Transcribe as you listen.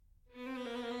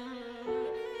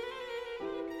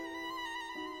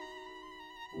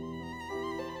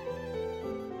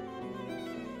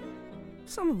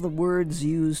Some of the words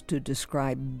used to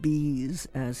describe bees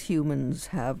as humans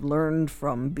have learned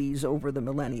from bees over the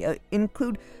millennia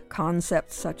include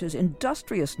concepts such as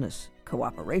industriousness,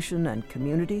 cooperation and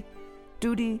community,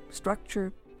 duty,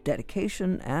 structure,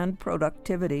 dedication, and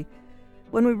productivity.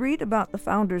 When we read about the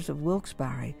founders of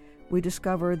Wilkes-Barre, we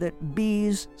discover that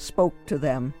bees spoke to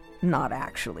them, not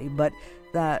actually, but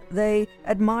that they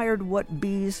admired what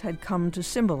bees had come to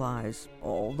symbolize,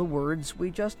 all the words we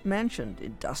just mentioned: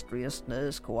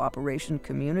 industriousness, cooperation,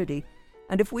 community.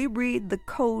 And if we read the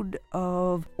Code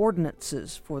of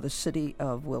Ordinances for the city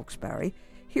of Wilkes-Barre,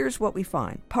 here's what we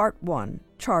find. Part 1,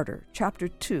 Charter, Chapter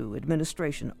 2,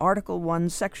 Administration, Article 1,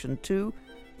 Section 2,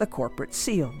 the Corporate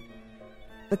Seal.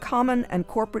 The common and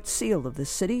corporate seal of the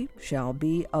city shall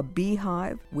be a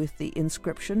beehive with the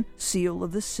inscription, Seal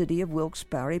of the City of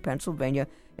Wilkes-Barre, Pennsylvania,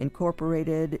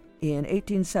 incorporated in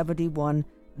 1871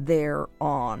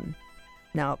 thereon.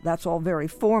 Now, that's all very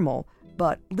formal,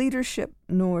 but Leadership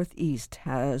Northeast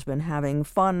has been having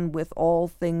fun with all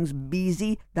things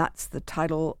beesy. That's the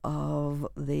title of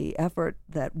the effort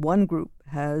that one group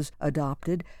has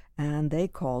adopted, and they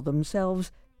call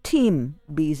themselves Team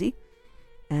Beesy.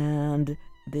 And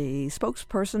the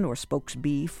spokesperson or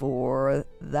spokesbee for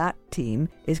that team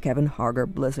is Kevin Harger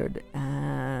Blizzard.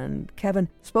 And Kevin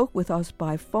spoke with us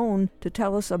by phone to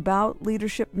tell us about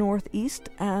Leadership Northeast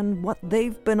and what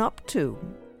they've been up to.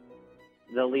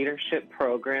 The leadership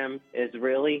program is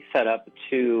really set up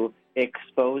to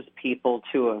expose people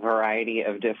to a variety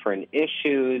of different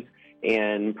issues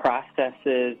and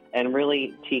processes, and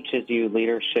really teaches you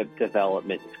leadership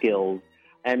development skills.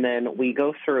 And then we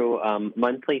go through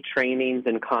monthly trainings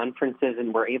and conferences,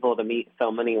 and we're able to meet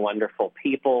so many wonderful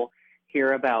people,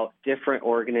 hear about different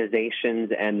organizations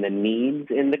and the needs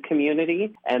in the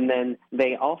community. And then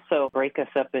they also break us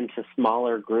up into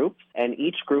smaller groups, and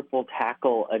each group will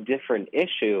tackle a different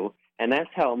issue. And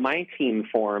that's how my team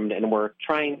formed, and we're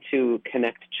trying to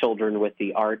connect children with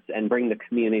the arts and bring the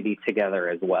community together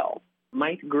as well.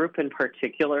 My group in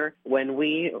particular, when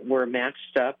we were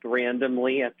matched up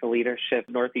randomly at the Leadership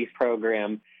Northeast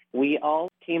program, we all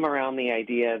came around the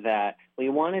idea that we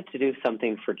wanted to do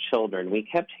something for children. We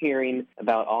kept hearing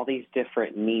about all these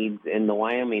different needs in the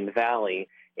Wyoming Valley,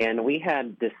 and we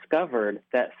had discovered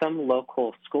that some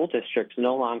local school districts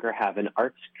no longer have an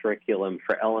arts curriculum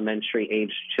for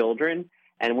elementary-aged children,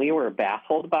 and we were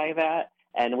baffled by that.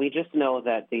 And we just know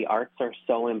that the arts are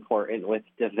so important with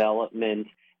development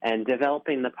and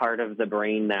developing the part of the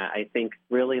brain that I think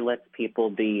really lets people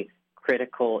be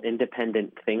critical,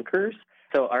 independent thinkers.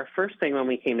 So our first thing when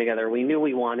we came together, we knew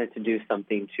we wanted to do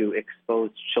something to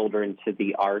expose children to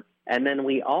the arts. And then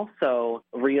we also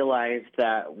realized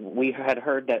that we had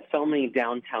heard that so many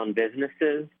downtown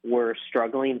businesses were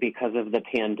struggling because of the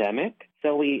pandemic.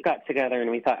 So we got together and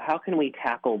we thought, how can we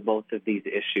tackle both of these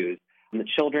issues? The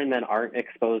children that aren't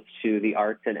exposed to the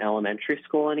arts in elementary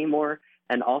school anymore,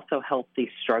 and also help these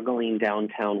struggling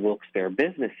downtown Wilkes-Barre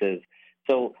businesses.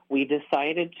 So we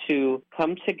decided to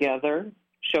come together,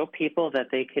 show people that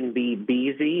they can be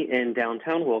beesy in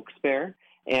downtown Wilkes-Barre.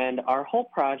 And our whole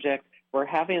project, we're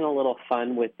having a little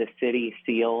fun with the city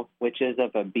seal, which is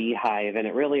of a beehive, and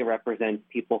it really represents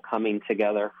people coming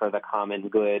together for the common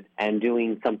good and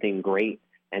doing something great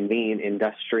and being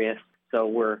industrious. So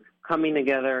we're coming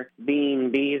together,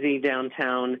 being beesy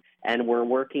downtown, and we're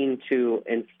working to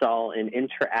install an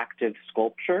interactive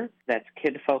sculpture that's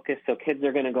kid-focused. So kids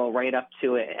are going to go right up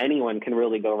to it. Anyone can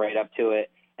really go right up to it.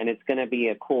 And it's going to be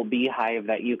a cool beehive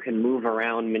that you can move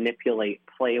around, manipulate,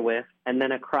 play with. And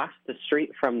then across the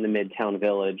street from the Midtown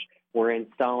Village, we're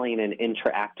installing an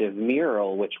interactive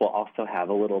mural, which will also have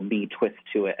a little bee twist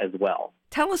to it as well.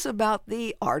 Tell us about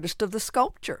the artist of the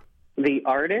sculpture. The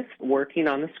artist working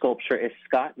on the sculpture is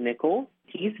Scott Nichols.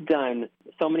 He's done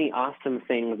so many awesome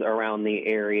things around the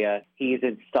area. He's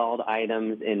installed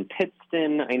items in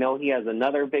Pittston. I know he has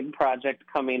another big project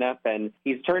coming up, and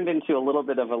he's turned into a little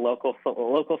bit of a local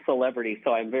celebrity,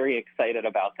 so I'm very excited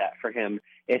about that for him.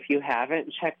 If you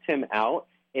haven't checked him out,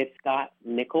 it's Scott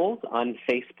Nichols on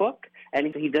Facebook,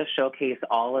 and he does showcase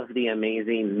all of the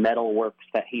amazing metal works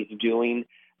that he's doing.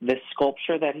 The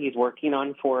sculpture that he's working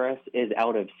on for us is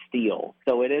out of steel.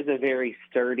 So it is a very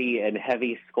sturdy and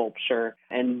heavy sculpture,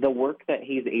 and the work that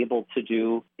he's able to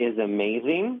do is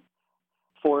amazing.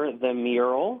 For the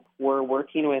mural, we're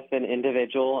working with an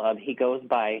individual. He goes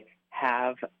by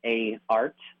Have a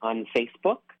Art on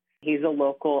Facebook. He's a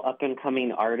local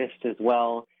up-and-coming artist as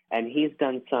well, and he's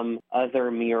done some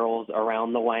other murals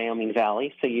around the Wyoming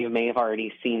Valley, so you may have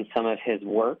already seen some of his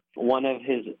work. One of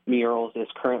his murals is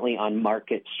currently on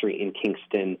Market Street in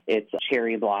Kingston. It's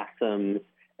cherry blossoms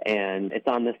and it's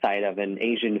on the side of an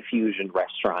Asian fusion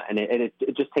restaurant, and it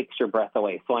just takes your breath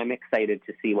away. So I'm excited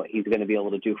to see what he's going to be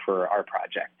able to do for our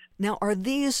project. Now, are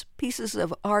these pieces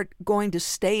of art going to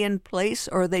stay in place,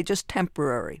 or are they just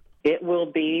temporary? It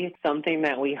will be something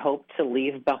that we hope to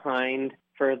leave behind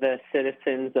for the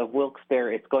citizens of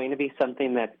Wilkes-Barre. It's going to be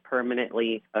something that's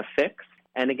permanently affixed.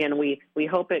 And again, we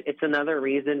hope it's another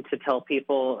reason to tell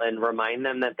people and remind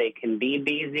them that they can be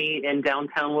busy in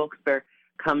downtown Wilkes-Barre.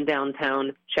 Come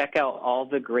downtown, check out all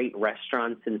the great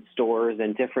restaurants and stores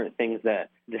and different things that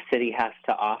the city has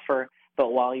to offer.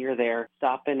 But while you're there,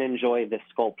 stop and enjoy the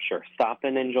sculpture. Stop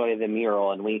and enjoy the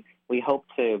mural. And we hope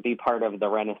to be part of the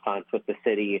Renaissance with the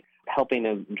city, helping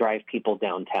to drive people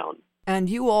downtown. And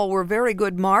you all were very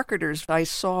good marketers. I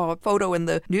saw a photo in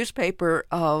the newspaper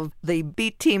of the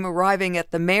beat team arriving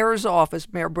at the mayor's office,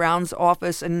 Mayor Brown's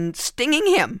office, and stinging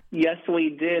him. Yes, we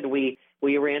did. We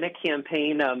ran a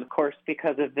campaign, of course,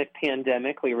 because of the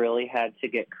pandemic. We really had to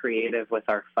get creative with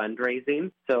our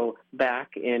fundraising. So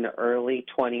back in early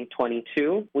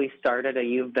 2022, we started a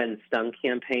You've Been Stung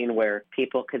campaign where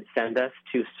people could send us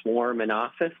to swarm an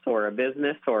office or a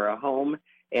business or a home,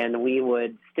 and we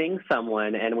would sting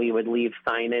someone, and we would leave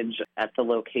signage at the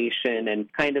location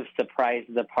and kind of surprise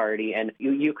the party. And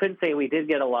you could say we did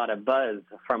get a lot of buzz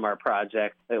from our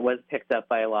project. It was picked up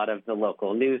by a lot of the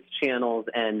local news channels,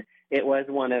 and it was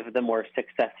one of the more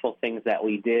successful things that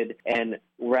we did. And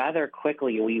rather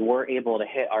quickly, we were able to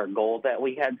hit our goal that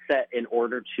we had set in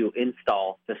order to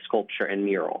install the sculpture and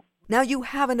mural. Now you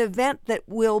have an event that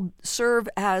will serve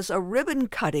as a ribbon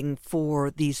cutting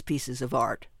for these pieces of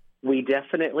art. We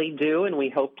definitely do, and we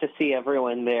hope to see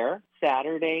everyone there.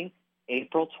 Saturday,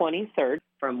 April 23rd,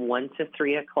 from 1 to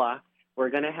 3 o'clock,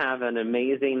 we're going to have an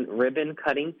amazing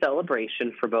ribbon-cutting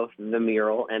celebration for both the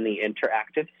mural and the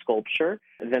interactive sculpture.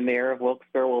 The mayor of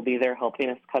Wilkes-Barre will be there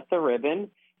helping us cut the ribbon,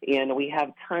 and we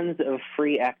have tons of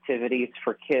free activities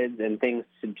for kids and things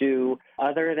to do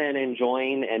other than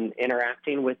enjoying and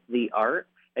interacting with the art.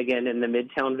 Again, in the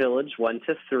Midtown Village, 1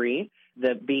 to 3,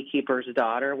 the beekeeper's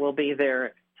daughter will be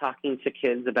there talking to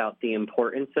kids about the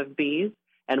importance of bees,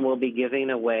 and we'll be giving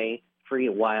away free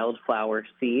wildflower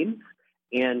seeds.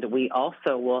 And we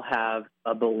also will have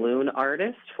a balloon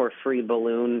artist for free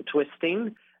balloon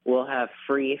twisting. We'll have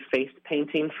free face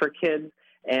painting for kids.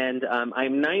 And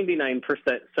I'm 99%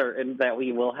 certain that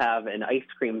we will have an ice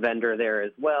cream vendor there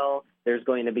as well. There's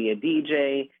going to be a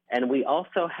DJ. And we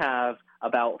also have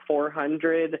about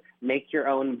 400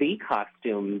 make-your-own bee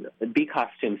costume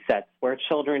sets where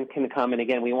children can come. And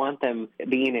again, we want them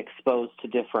being exposed to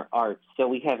different arts. So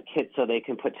we have kids so they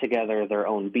can put together their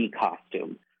own bee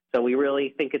costume. So we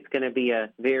really think it's going to be a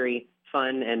very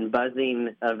fun and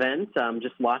buzzing event,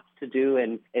 just lots to do,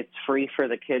 and it's free for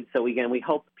the kids. So again, we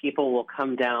hope people will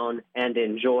come down and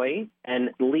enjoy.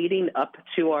 And leading up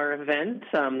to our event,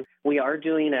 we are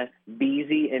doing a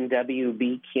Beezy and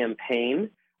WB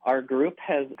campaign. Our group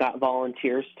has got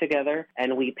volunteers together,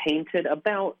 and we painted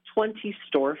about 20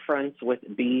 storefronts with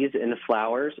bees and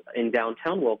flowers in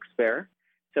downtown Wilkes-Barre.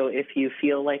 So if you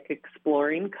feel like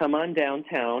exploring, come on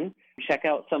downtown, check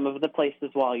out some of the places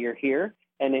while you're here.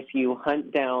 And if you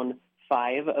hunt down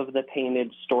 5 of the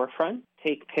painted storefronts,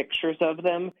 take pictures of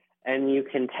them, and you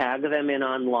can tag them in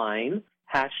online,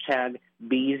 hashtag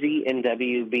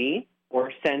BeezyandWB,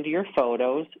 or send your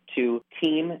photos to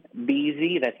Team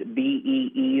Beezy, that's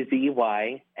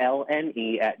BeezyLne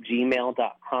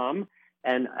 @gmail.com.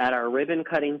 And at our ribbon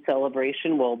cutting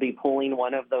celebration, we'll be pulling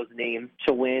one of those names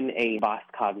to win a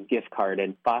Boscov's gift card.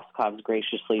 And Boscov's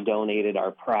graciously donated our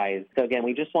prize. So again,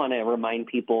 we just want to remind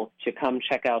people to come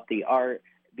check out the art,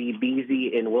 be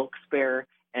busy in Wilkes-Barre,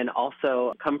 and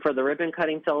also come for the ribbon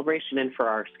cutting celebration and for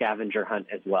our scavenger hunt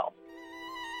as well.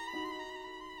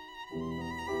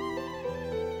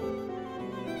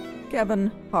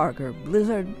 Kevin Harger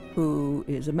Blizzard, who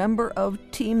is a member of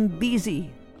Team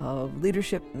Beezy of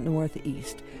Leadership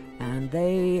Northeast, and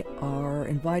they are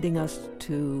inviting us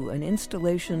to an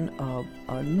installation of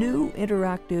a new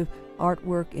interactive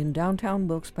artwork in downtown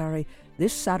Wilkes-Barre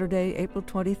this Saturday, April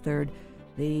 23rd.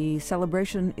 The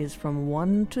celebration is from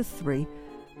 1 to 3,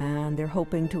 and they're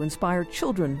hoping to inspire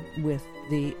children with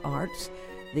the arts.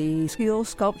 The steel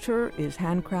sculpture is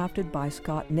handcrafted by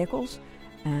Scott Nichols,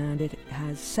 and it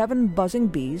has 7 buzzing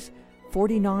bees,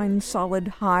 49 solid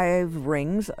hive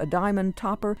rings, a diamond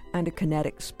topper, and a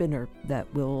kinetic spinner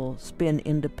that will spin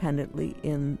independently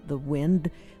in the wind.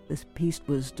 This piece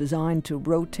was designed to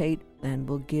rotate and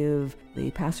will give the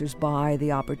passers-by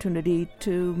the opportunity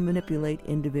to manipulate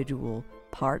individual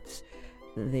parts.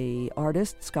 The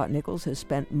artist, Scott Nichols, has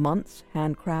spent months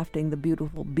handcrafting the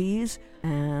beautiful bees,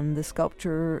 and the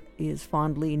sculpture is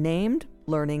fondly named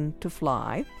Learning to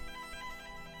Fly.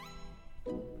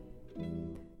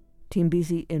 Team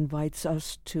Beezy invites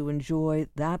us to enjoy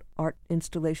that art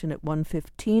installation at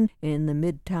 1:15 in the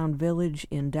Midtown Village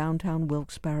in downtown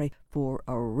Wilkes-Barre for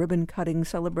a ribbon-cutting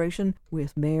celebration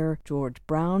with Mayor George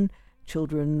Brown.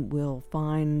 Children will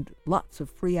find lots of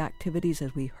free activities,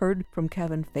 as we heard from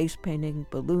Kevin: face painting,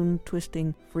 balloon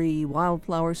twisting, free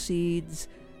wildflower seeds,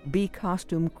 bee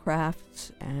costume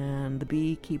crafts, and the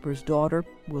beekeeper's daughter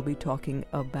will be talking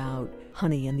about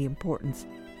honey and the importance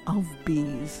of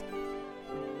bees.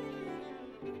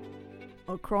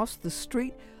 Across the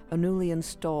street, a newly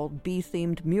installed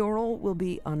bee-themed mural will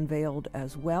be unveiled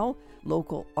as well.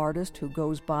 Local artist who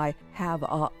goes by Have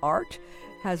a Art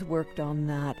has worked on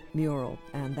that mural,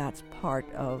 and that's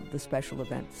part of the special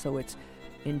event. So it's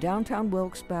in downtown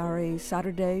Wilkes-Barre,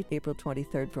 Saturday, April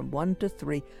 23rd from 1 to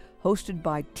 3, hosted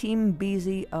by Team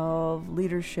Beezy of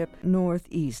Leadership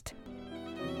Northeast.